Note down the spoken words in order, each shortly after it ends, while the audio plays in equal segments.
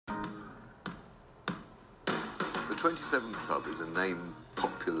27 Club is a name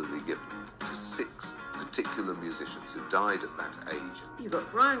popularly given to 6 particular musicians who died at that age. You've got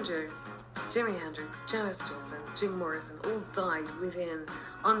Brian Jones, Jimi Hendrix, Janis Joplin, Jim Morrison, all died within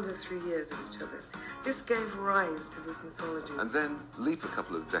under 3 years of each other. This gave rise to this mythology. And then leap a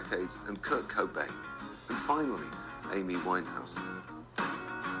couple of decades and Kurt Cobain. And finally, Amy Winehouse.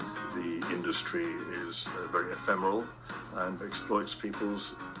 The industry is very ephemeral and exploits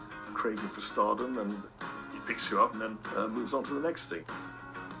people's craving for stardom, and he picks you up and then moves on to the next thing.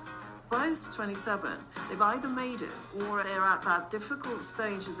 By age 27, they've either made it or they're at that difficult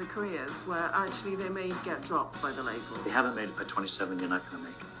stage of their careers where actually they may get dropped by the label. If you haven't made it by 27, you're not going to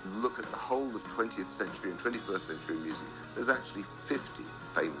make it. Look at the whole of 20th century and 21st century music. There's actually 50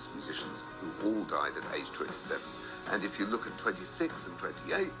 famous musicians who all died at age 27. And if you look at 26 and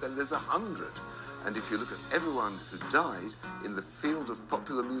 28, then there's 100. And if you look at everyone who died in the field of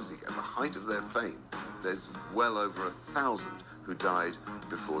popular music at the height of their fame, there's well over 1,000 who died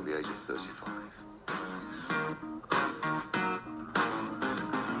before the age of 35.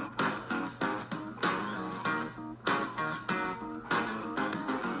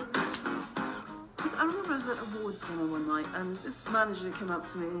 I remember I was at awards dinner one night and this manager came up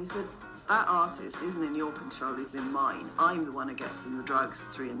to me and he said, "That artist isn't in your control, it's in mine. I'm the one who gets in the drugs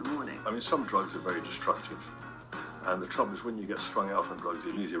at 3 in the morning." I mean, some drugs are very destructive. And the trouble is when you get strung out on drugs,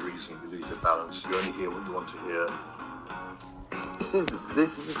 you lose your reason, you lose your balance. You only hear what you want to hear. This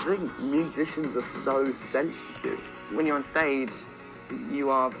is the thing. Musicians are so sensitive. When you're on stage,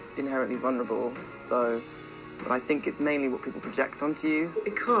 you are inherently vulnerable. So I think it's mainly what people project onto you. It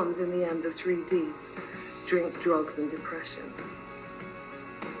becomes, in the end, the 3 Ds: drink, drugs, and depression.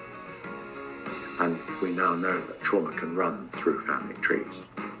 And we now know that trauma can run through family trees.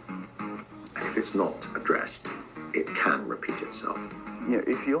 And if it's not addressed, it can repeat itself. You know,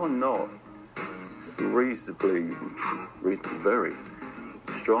 if you're not reasonably very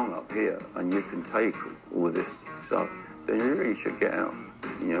strong up here and you can take all of this stuff, then you really should get out.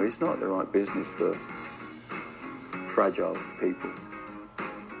 You know, it's not the right business for fragile people.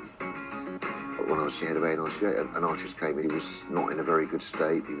 When I was head of A&RCA, an artist came in, he was not in a very good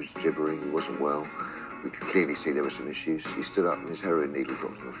state, he was gibbering, he wasn't well. We could clearly see there were some issues. He stood up and his heroin needle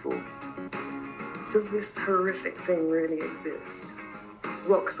dropped on the floor. Does this horrific thing really exist?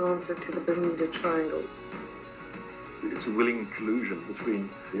 Rock's answer to the Bermuda Triangle. It's a willing collusion between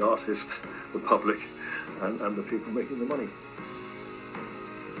the artist, the public, and the people making the money.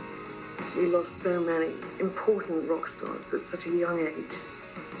 We lost so many important rock stars at such a young age.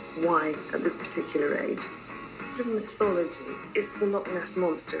 Why at this particular age? The mythology is the Loch Ness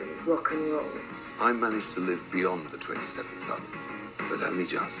Monster of rock and roll. I managed to live beyond the 27 Club, but only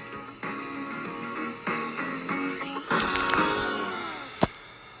just.